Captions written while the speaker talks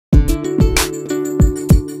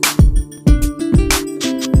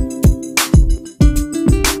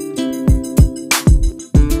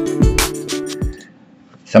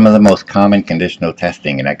Some of the most common conditional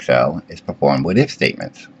testing in Excel is performed with if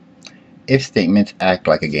statements. If statements act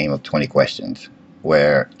like a game of 20 questions,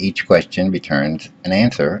 where each question returns an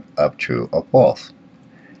answer of true or false.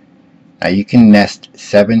 Now you can nest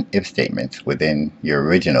 7 if statements within your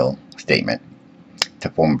original statement to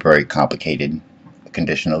form very complicated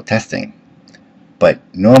conditional testing. But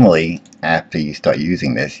normally, after you start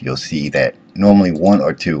using this, you'll see that normally 1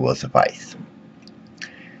 or 2 will suffice.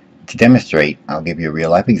 To demonstrate, I'll give you a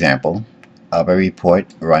real-life example of a report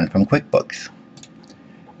run from QuickBooks.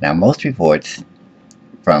 Now, most reports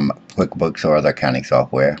from QuickBooks or other accounting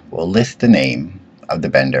software will list the name of the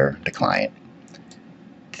vendor, the client,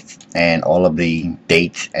 and all of the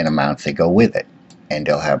dates and amounts that go with it. And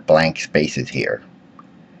they'll have blank spaces here.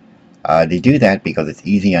 They do that because it's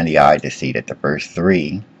easy on the eye to see that the first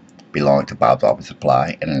 3 belong to Bob's Office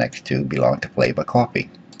Supply and the next 2 belong to Flavor Coffee.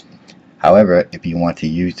 However, if you want to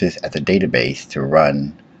use this as a database to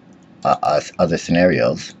run other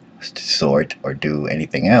scenarios, to sort or do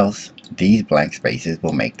anything else, these blank spaces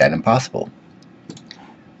will make that impossible.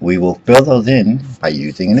 We will fill those in by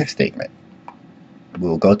using an if statement.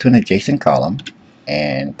 We'll go to an adjacent column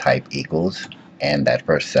and type equals and that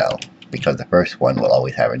first cell, because the first one will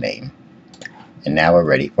always have a name. And now we're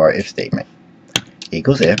ready for our if statement.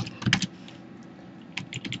 Equals if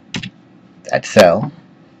that cell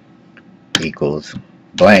equals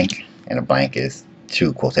blank, and a blank is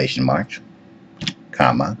 2 quotation marks,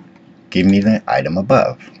 comma, give me the item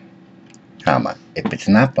above, comma, if it's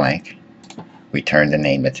not blank, return the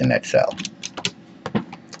name that's in that cell.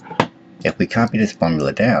 If we copy this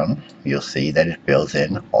formula down, you'll see that it fills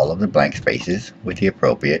in all of the blank spaces with the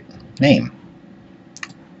appropriate name.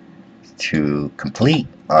 To complete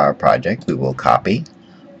our project, we will copy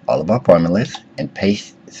all of our formulas and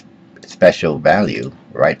paste special value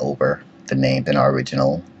right over the names in our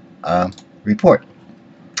original report.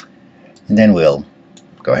 And then we'll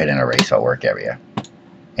go ahead and erase our work area.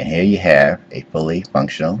 And here you have a fully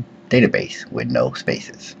functional database with no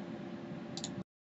spaces.